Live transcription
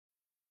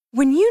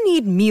When you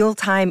need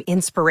mealtime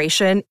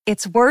inspiration,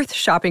 it's worth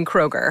shopping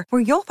Kroger,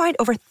 where you'll find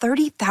over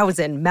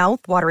 30,000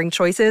 mouth-watering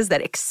choices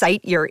that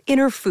excite your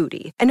inner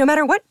foodie. And no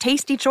matter what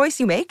tasty choice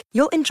you make,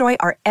 you'll enjoy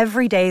our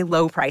everyday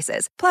low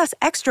prices, plus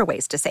extra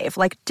ways to save,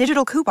 like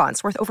digital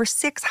coupons worth over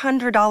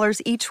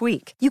 $600 each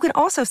week. You can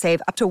also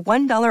save up to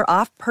 $1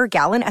 off per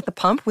gallon at the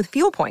pump with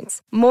fuel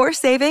points. More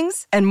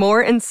savings and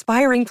more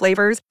inspiring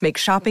flavors make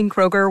shopping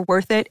Kroger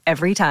worth it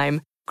every time.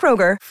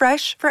 Kroger,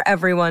 fresh for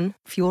everyone.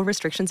 Fuel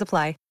restrictions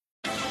apply.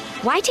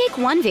 Why take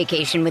one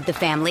vacation with the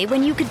family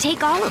when you could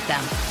take all of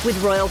them?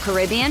 With Royal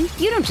Caribbean,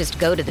 you don't just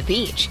go to the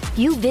beach.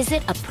 You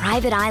visit a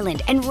private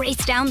island and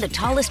race down the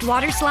tallest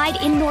water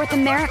slide in North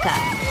America.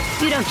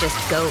 You don't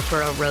just go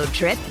for a road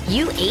trip.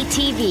 You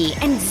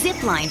ATV and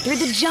zip line through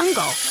the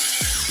jungle.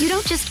 You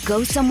don't just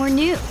go somewhere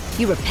new.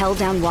 You rappel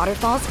down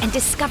waterfalls and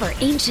discover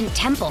ancient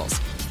temples.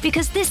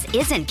 Because this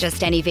isn't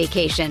just any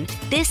vacation.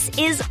 This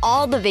is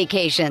all the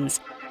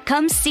vacations.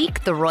 Come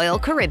seek the Royal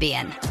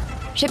Caribbean.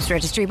 Ships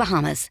Registry,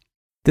 Bahamas.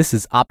 This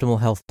is Optimal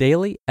Health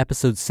Daily,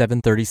 episode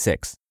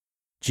 736.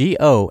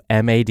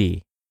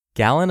 GOMAD,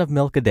 Gallon of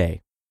Milk a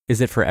Day.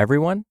 Is it for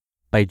everyone?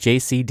 By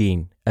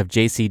Deen of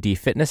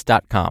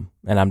JCDfitness.com,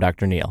 and I'm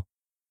Dr. Neil.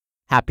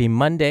 Happy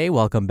Monday.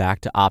 Welcome back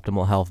to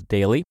Optimal Health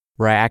Daily,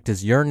 where I act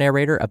as your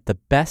narrator of the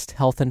best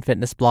health and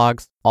fitness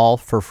blogs, all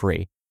for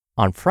free.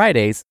 On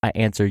Fridays, I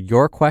answer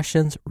your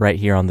questions right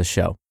here on the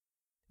show.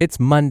 It's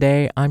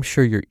Monday. I'm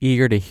sure you're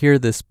eager to hear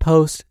this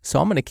post,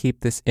 so I'm going to keep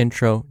this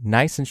intro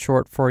nice and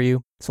short for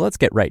you. So let's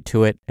get right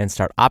to it and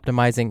start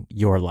optimizing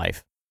your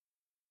life.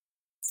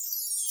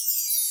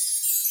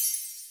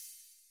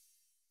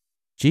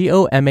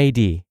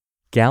 GOMAD,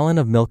 Gallon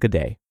of Milk a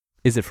Day.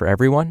 Is it for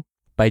everyone?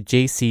 By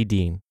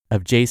Deen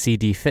of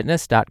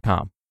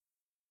JCDfitness.com.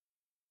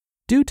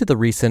 Due to the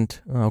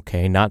recent,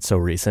 not so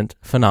recent,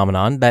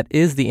 phenomenon that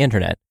is the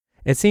internet,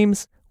 it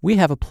seems we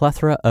have a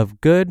plethora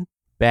of good,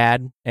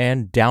 bad,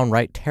 and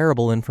downright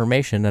terrible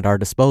information at our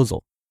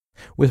disposal.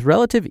 With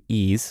relative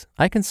ease,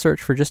 I can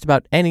search for just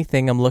about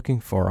anything I'm looking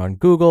for on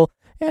Google,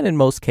 and in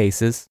most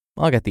cases,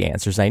 I'll get the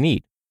answers I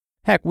need.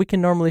 Heck, we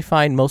can normally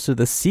find most of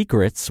the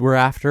secrets we're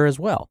after as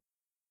well.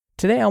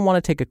 Today, I want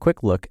to take a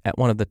quick look at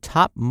one of the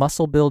top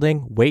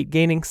muscle-building,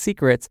 weight-gaining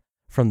secrets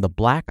from the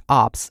Black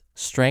Ops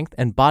Strength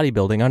and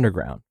Bodybuilding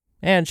Underground,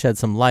 and shed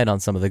some light on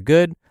some of the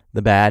good,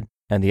 the bad,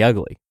 and the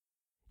ugly.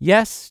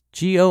 Yes,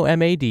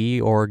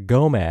 GOMAD, or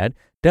GOMAD,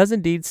 does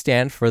indeed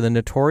stand for the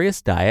notorious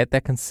diet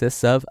that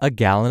consists of a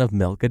gallon of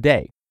milk a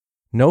day.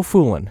 No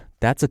foolin',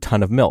 that's a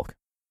ton of milk.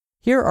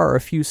 Here are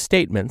a few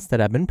statements that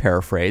have been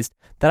paraphrased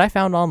that I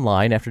found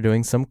online after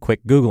doing some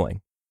quick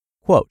Googling.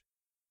 Quote,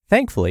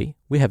 "Thankfully,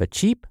 we have a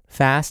cheap,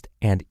 fast,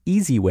 and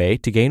easy way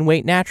to gain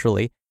weight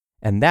naturally,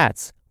 and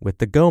that's with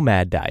the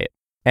GOMAD diet."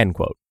 End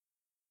quote.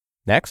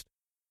 Next,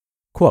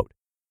 quote,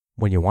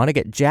 "When you want to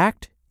get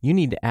jacked, you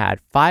need to add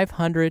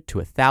 500 to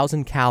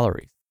 1,000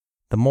 calories.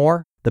 The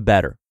more, the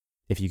better.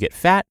 If you get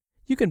fat,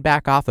 you can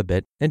back off a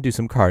bit and do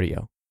some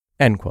cardio."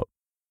 End quote.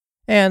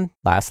 And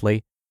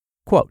lastly,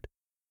 quote,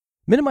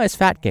 "Minimize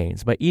fat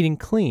gains by eating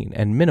clean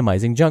and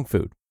minimizing junk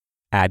food.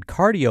 Add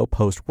cardio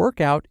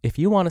post-workout if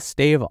you want to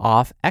stave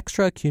off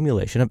extra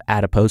accumulation of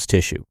adipose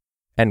tissue."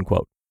 End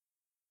quote.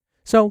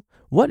 So,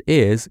 what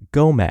is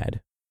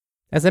GOMAD?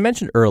 As I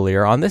mentioned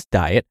earlier, on this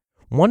diet,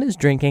 one is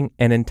drinking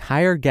an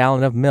entire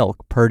gallon of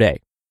milk per day.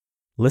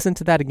 Listen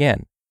to that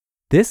again.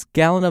 This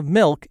gallon of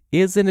milk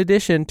is in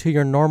addition to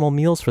your normal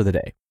meals for the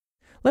day.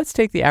 Let's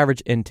take the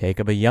average intake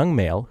of a young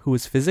male who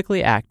is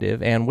physically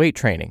active and weight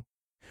training.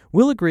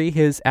 We'll agree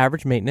his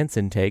average maintenance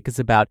intake is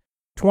about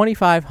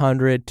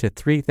 2,500 to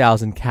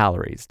 3,000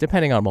 calories,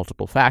 depending on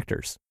multiple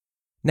factors.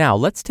 Now,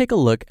 let's take a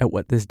look at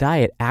what this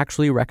diet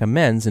actually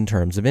recommends in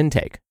terms of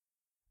intake.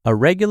 A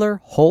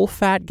regular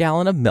whole-fat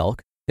gallon of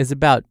milk is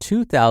about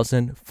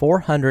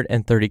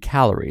 2,430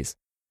 calories.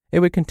 It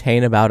would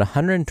contain about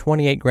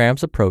 128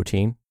 grams of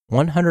protein,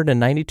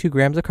 192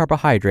 grams of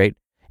carbohydrate,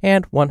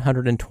 and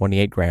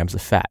 128 grams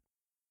of fat.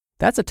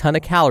 That's a ton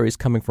of calories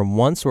coming from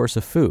one source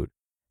of food.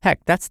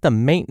 Heck, that's the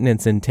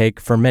maintenance intake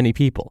for many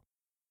people.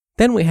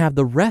 Then we have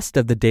the rest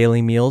of the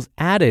daily meals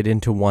added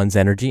into one's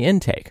energy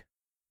intake.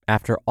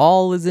 After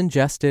all is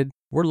ingested,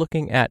 we're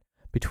looking at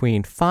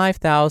between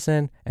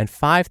 5,000 and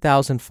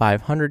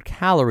 5,500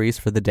 calories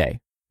for the day.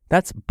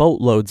 That's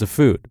boatloads of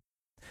food.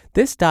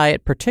 This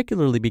diet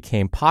particularly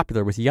became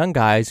popular with young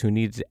guys who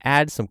needed to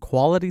add some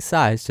quality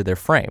size to their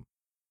frame.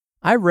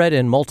 I read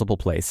in multiple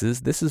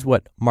places this is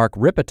what Mark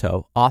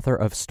Ripito, author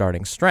of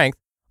Starting Strength,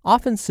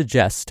 often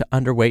suggests to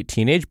underweight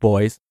teenage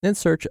boys in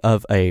search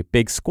of a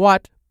big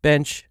squat,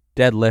 bench,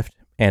 deadlift,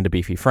 and a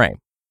beefy frame.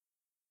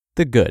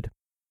 The good.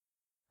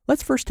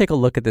 Let's first take a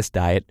look at this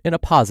diet in a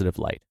positive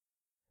light.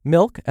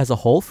 Milk, as a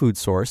whole food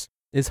source,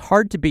 is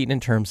hard to beat in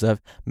terms of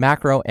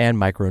macro and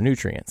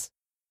micronutrients.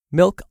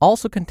 Milk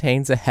also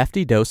contains a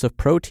hefty dose of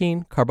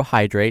protein,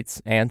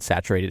 carbohydrates, and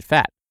saturated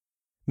fat.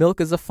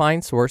 Milk is a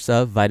fine source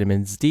of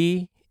vitamins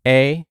D,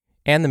 A,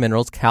 and the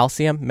minerals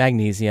calcium,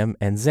 magnesium,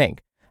 and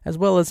zinc, as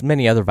well as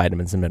many other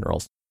vitamins and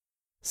minerals.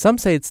 Some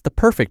say it's the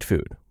perfect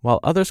food, while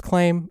others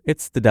claim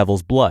it's the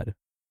devil's blood.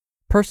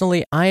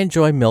 Personally, I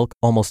enjoy milk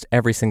almost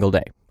every single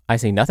day. I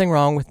see nothing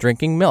wrong with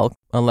drinking milk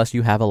unless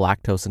you have a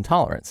lactose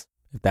intolerance.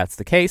 If that's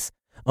the case,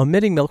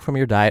 omitting milk from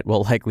your diet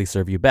will likely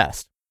serve you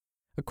best.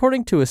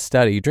 According to a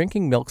study,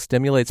 drinking milk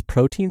stimulates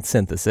protein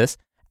synthesis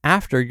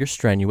after your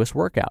strenuous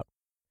workout.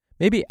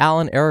 Maybe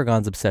Alan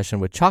Aragon's obsession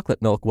with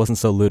chocolate milk wasn't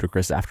so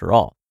ludicrous after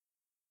all.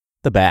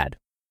 The bad.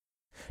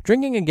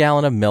 Drinking a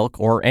gallon of milk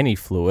or any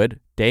fluid,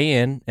 day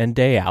in and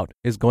day out,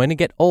 is going to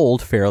get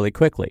old fairly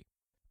quickly.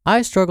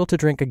 I struggle to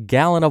drink a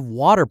gallon of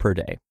water per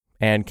day,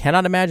 and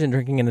cannot imagine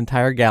drinking an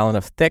entire gallon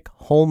of thick,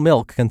 whole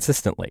milk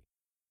consistently.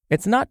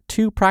 It's not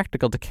too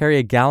practical to carry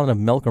a gallon of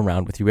milk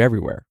around with you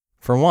everywhere.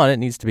 For one, it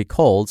needs to be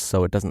cold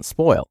so it doesn't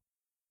spoil.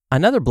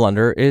 Another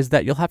blunder is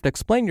that you'll have to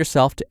explain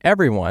yourself to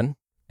everyone,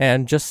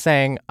 and just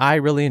saying, I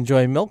really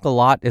enjoy milk a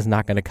lot is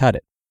not going to cut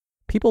it.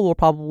 People will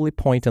probably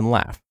point and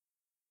laugh.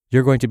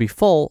 You're going to be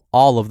full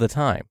all of the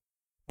time.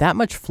 That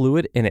much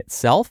fluid in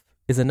itself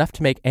is enough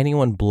to make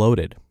anyone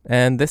bloated,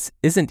 and this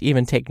isn't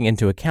even taking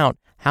into account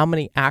how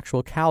many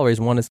actual calories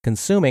one is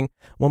consuming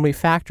when we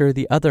factor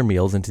the other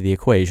meals into the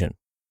equation.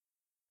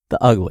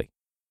 The ugly.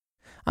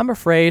 I'm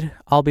afraid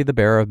I'll be the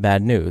bearer of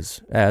bad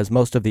news, as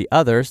most of the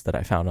others that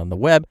I found on the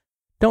web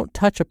don't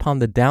touch upon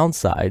the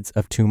downsides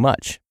of too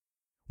much.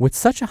 With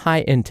such a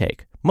high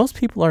intake, most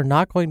people are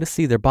not going to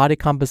see their body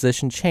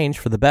composition change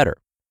for the better.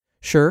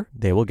 Sure,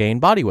 they will gain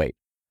body weight,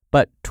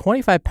 but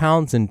 25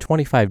 pounds in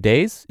 25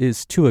 days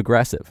is too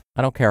aggressive.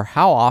 I don't care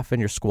how often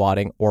you're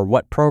squatting or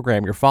what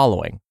program you're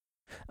following.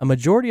 A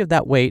majority of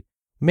that weight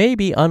may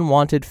be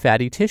unwanted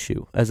fatty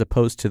tissue, as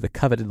opposed to the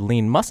coveted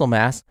lean muscle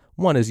mass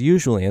one is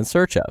usually in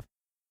search of.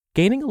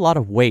 Gaining a lot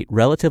of weight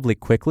relatively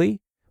quickly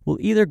will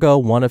either go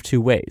one of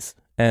two ways,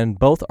 and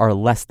both are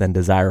less than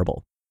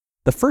desirable.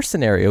 The first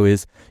scenario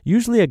is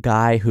usually a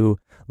guy who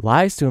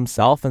lies to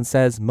himself and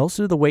says most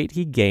of the weight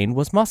he gained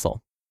was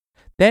muscle.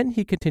 Then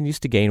he continues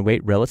to gain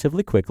weight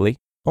relatively quickly,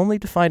 only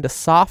to find a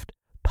soft,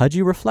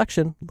 pudgy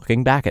reflection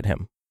looking back at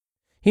him.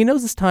 He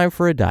knows it's time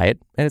for a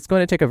diet, and it's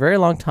going to take a very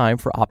long time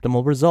for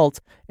optimal results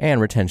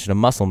and retention of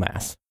muscle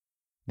mass.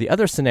 The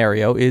other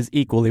scenario is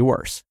equally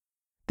worse.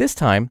 This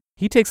time,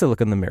 he takes a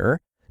look in the mirror,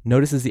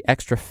 notices the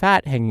extra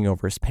fat hanging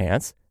over his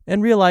pants,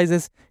 and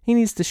realizes he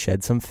needs to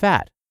shed some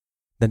fat.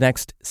 The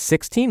next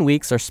 16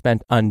 weeks are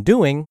spent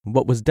undoing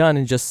what was done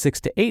in just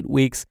 6 to 8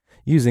 weeks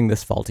using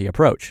this faulty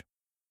approach.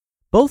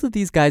 Both of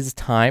these guys'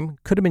 time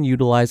could have been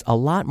utilized a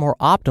lot more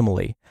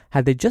optimally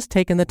had they just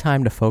taken the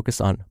time to focus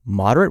on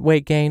moderate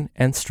weight gain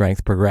and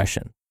strength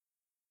progression.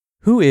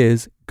 Who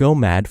is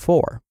GOMAD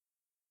for?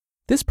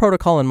 This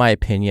protocol, in my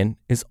opinion,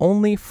 is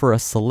only for a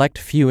select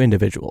few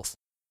individuals.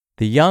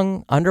 The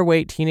young,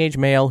 underweight teenage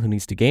male who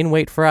needs to gain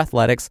weight for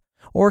athletics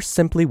or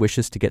simply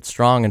wishes to get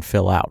strong and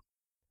fill out.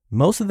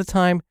 Most of the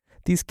time,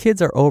 these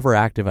kids are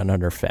overactive and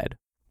underfed.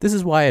 This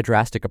is why a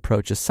drastic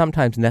approach is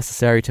sometimes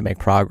necessary to make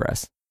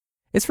progress.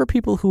 It's for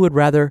people who would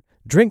rather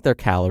drink their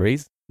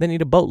calories than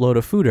eat a boatload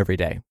of food every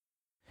day.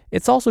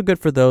 It's also good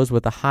for those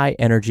with a high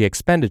energy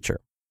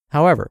expenditure.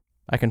 However,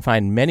 I can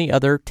find many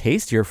other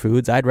tastier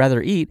foods I'd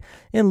rather eat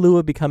in lieu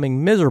of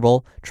becoming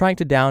miserable trying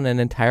to down an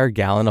entire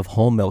gallon of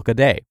whole milk a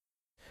day.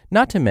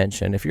 Not to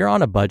mention, if you're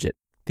on a budget,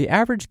 the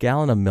average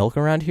gallon of milk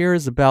around here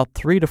is about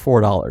 $3 to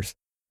 $4.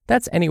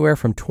 That's anywhere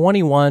from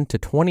 $21 to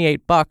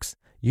 $28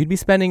 you'd be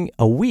spending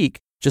a week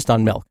just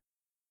on milk.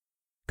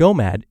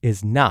 GOMAD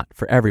is not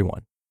for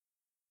everyone.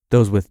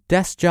 Those with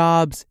desk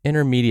jobs,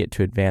 intermediate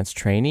to advanced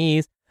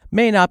trainees,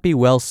 may not be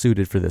well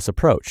suited for this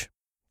approach.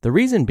 The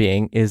reason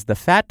being is the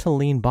fat to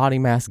lean body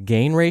mass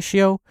gain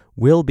ratio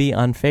will be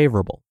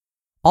unfavorable.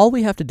 All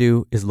we have to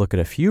do is look at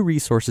a few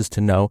resources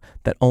to know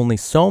that only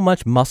so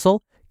much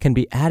muscle can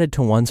be added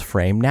to one's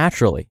frame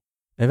naturally.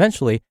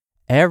 Eventually,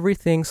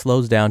 everything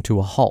slows down to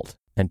a halt,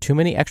 and too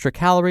many extra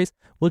calories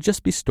will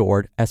just be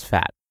stored as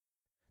fat.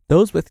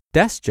 Those with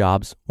desk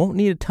jobs won't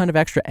need a ton of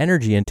extra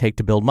energy intake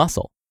to build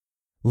muscle.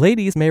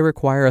 Ladies may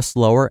require a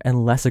slower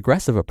and less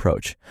aggressive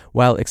approach,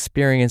 while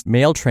experienced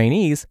male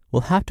trainees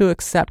will have to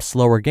accept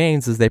slower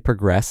gains as they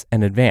progress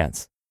and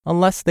advance,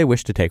 unless they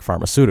wish to take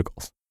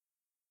pharmaceuticals.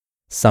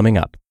 Summing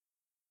up,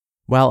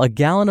 while a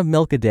gallon of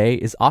milk a day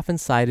is often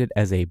cited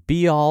as a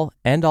be-all,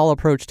 end-all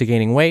approach to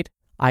gaining weight,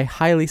 I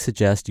highly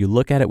suggest you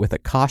look at it with a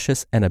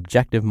cautious and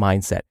objective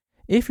mindset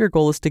if your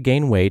goal is to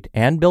gain weight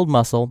and build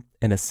muscle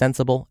in a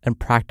sensible and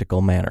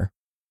practical manner.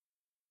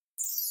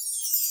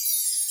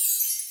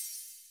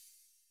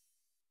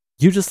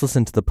 You just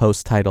listened to the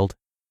post titled,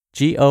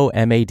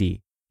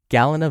 GOMAD,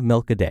 Gallon of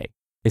Milk a Day,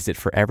 Is It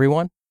for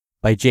Everyone?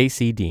 By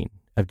Deen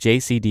of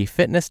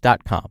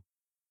JCDfitness.com.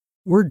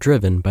 We're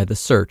driven by the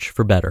search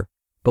for better,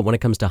 but when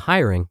it comes to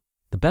hiring,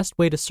 the best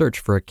way to search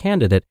for a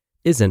candidate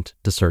isn't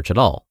to search at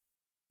all.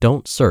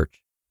 Don't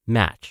search,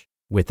 match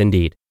with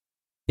Indeed.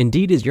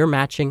 Indeed is your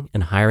matching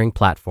and hiring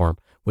platform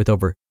with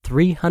over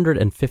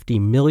 350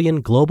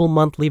 million global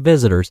monthly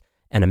visitors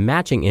and a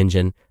matching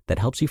engine that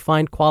helps you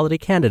find quality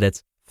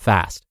candidates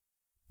fast.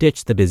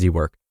 Ditch the busy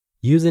work.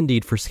 Use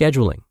Indeed for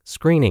scheduling,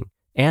 screening,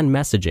 and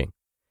messaging.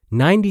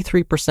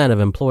 93%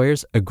 of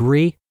employers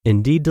agree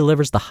Indeed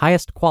delivers the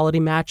highest quality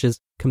matches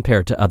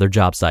compared to other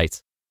job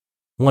sites.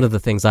 One of the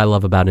things I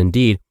love about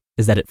Indeed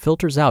is that it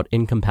filters out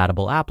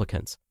incompatible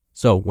applicants.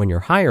 So when you're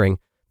hiring,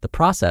 the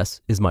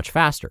process is much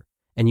faster,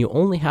 and you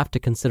only have to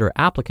consider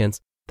applicants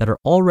that are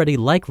already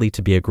likely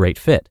to be a great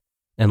fit.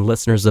 And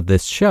listeners of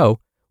this show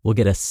will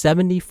get a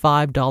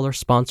 $75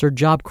 sponsored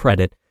job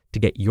credit to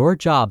get your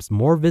jobs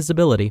more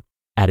visibility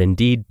at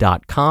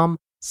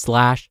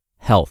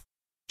Indeed.com/health.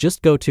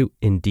 Just go to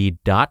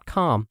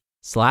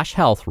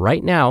Indeed.com/health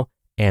right now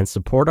and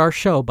support our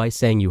show by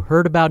saying you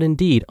heard about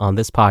Indeed on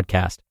this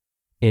podcast.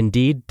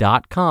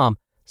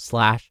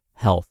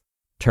 Indeed.com/health.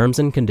 Terms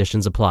and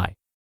conditions apply.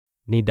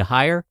 Need to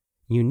hire?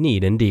 You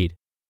need Indeed.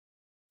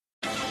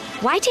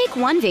 Why take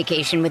one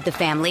vacation with the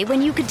family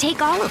when you could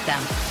take all of them?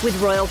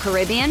 With Royal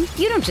Caribbean,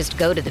 you don't just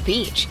go to the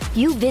beach.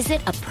 You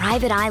visit a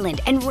private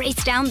island and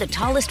race down the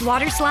tallest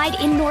water slide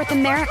in North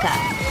America.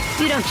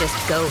 You don't just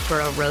go for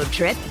a road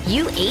trip.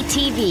 You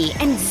ATV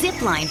and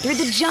zip line through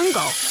the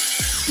jungle.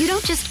 You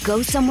don't just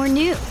go somewhere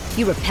new.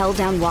 You rappel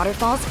down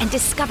waterfalls and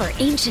discover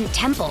ancient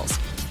temples.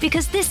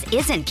 Because this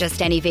isn't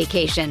just any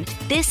vacation.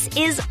 This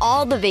is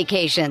all the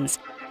vacations.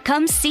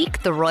 Come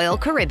seek the Royal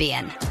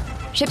Caribbean.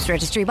 Ships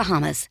Registry,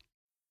 Bahamas.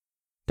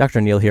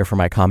 Dr. Neil here for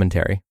my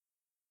commentary.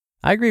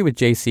 I agree with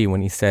JC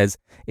when he says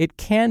it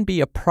can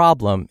be a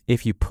problem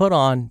if you put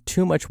on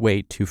too much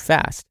weight too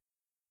fast.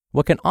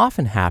 What can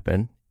often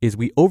happen is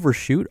we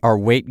overshoot our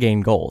weight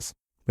gain goals,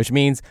 which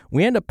means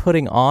we end up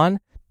putting on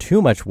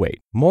too much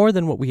weight, more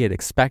than what we had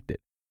expected.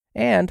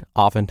 And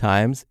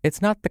oftentimes,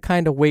 it's not the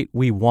kind of weight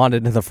we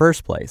wanted in the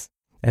first place.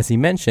 As he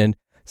mentioned,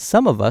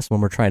 some of us, when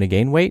we're trying to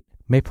gain weight,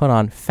 may put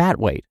on fat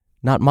weight,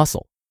 not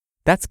muscle.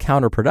 That's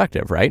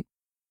counterproductive, right?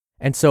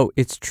 And so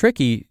it's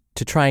tricky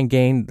to try and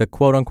gain the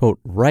quote-unquote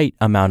right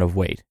amount of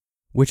weight,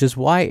 which is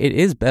why it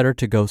is better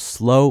to go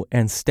slow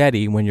and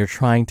steady when you're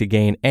trying to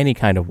gain any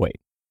kind of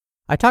weight.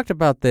 I talked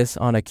about this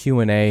on a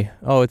Q&A,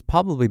 it's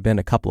probably been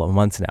a couple of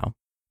months now,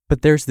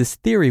 but there's this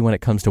theory when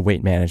it comes to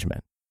weight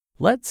management.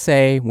 Let's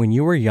say when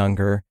you were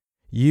younger,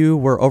 you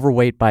were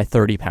overweight by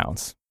 30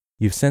 pounds.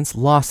 You've since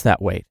lost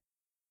that weight.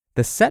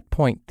 The set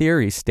point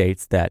theory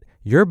states that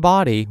your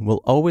body will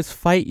always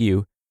fight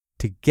you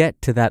to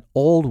get to that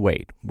old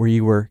weight where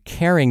you were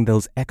carrying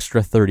those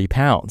extra 30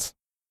 pounds.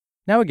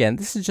 Now again,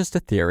 this is just a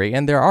theory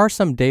and there are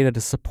some data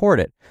to support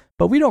it,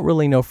 but we don't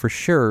really know for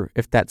sure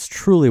if that's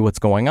truly what's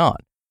going on.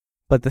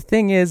 But the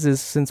thing is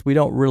since we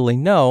don't really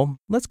know,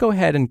 let's go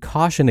ahead and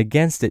caution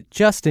against it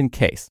just in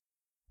case.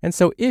 And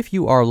so if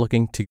you are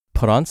looking to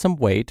put on some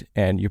weight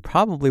and you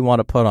probably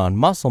want to put on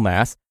muscle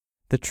mass,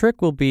 the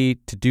trick will be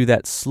to do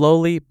that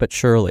slowly but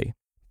surely.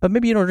 But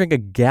maybe you don't drink a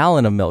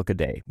gallon of milk a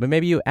day, but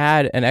maybe you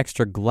add an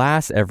extra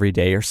glass every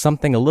day or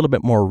something a little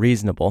bit more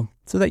reasonable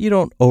so that you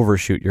don't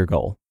overshoot your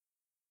goal.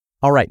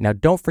 All right, now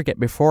don't forget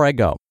before I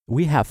go,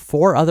 we have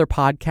 4 other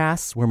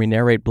podcasts where we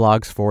narrate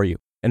blogs for you,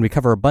 and we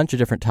cover a bunch of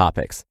different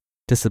topics.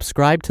 To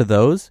subscribe to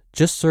those,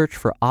 just search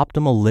for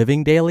Optimal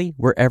Living Daily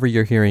wherever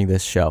you're hearing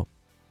this show.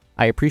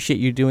 I appreciate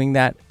you doing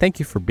that. Thank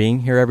you for being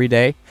here every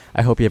day.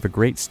 I hope you have a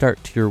great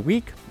start to your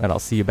week, and I'll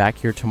see you back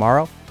here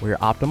tomorrow where your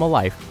optimal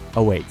life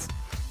awaits.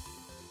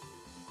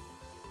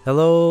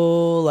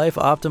 Hello, Life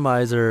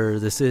Optimizer.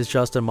 This is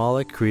Justin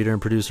Malik, creator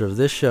and producer of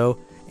this show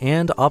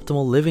and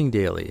Optimal Living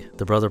Daily,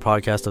 the brother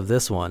podcast of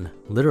this one.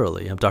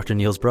 Literally, I'm Dr.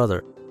 Neil's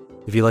brother.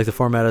 If you like the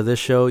format of this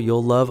show,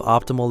 you'll love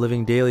Optimal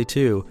Living Daily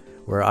too,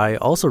 where I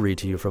also read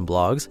to you from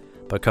blogs,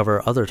 but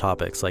cover other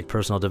topics like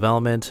personal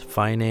development,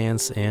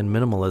 finance, and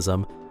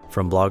minimalism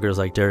from bloggers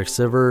like Derek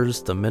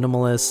Sivers, The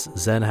Minimalists,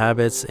 Zen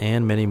Habits,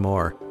 and many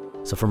more.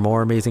 So for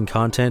more amazing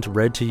content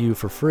read to you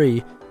for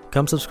free,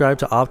 come subscribe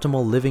to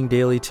Optimal Living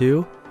Daily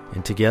too,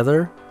 and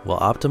together we'll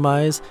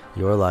optimize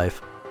your life.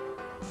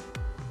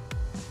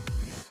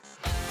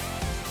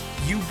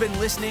 You've been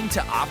listening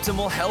to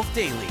Optimal Health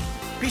Daily.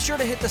 Be sure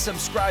to hit the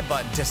subscribe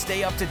button to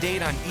stay up to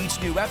date on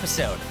each new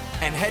episode,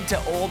 and head to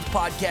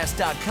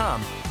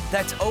oldpodcast.com.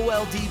 That's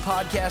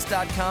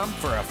oldpodcast.com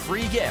for a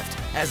free gift,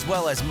 as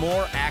well as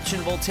more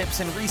actionable tips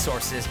and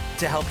resources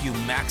to help you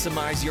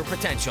maximize your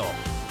potential.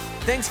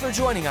 Thanks for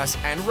joining us,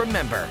 and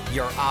remember,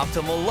 your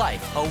optimal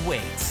life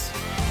awaits.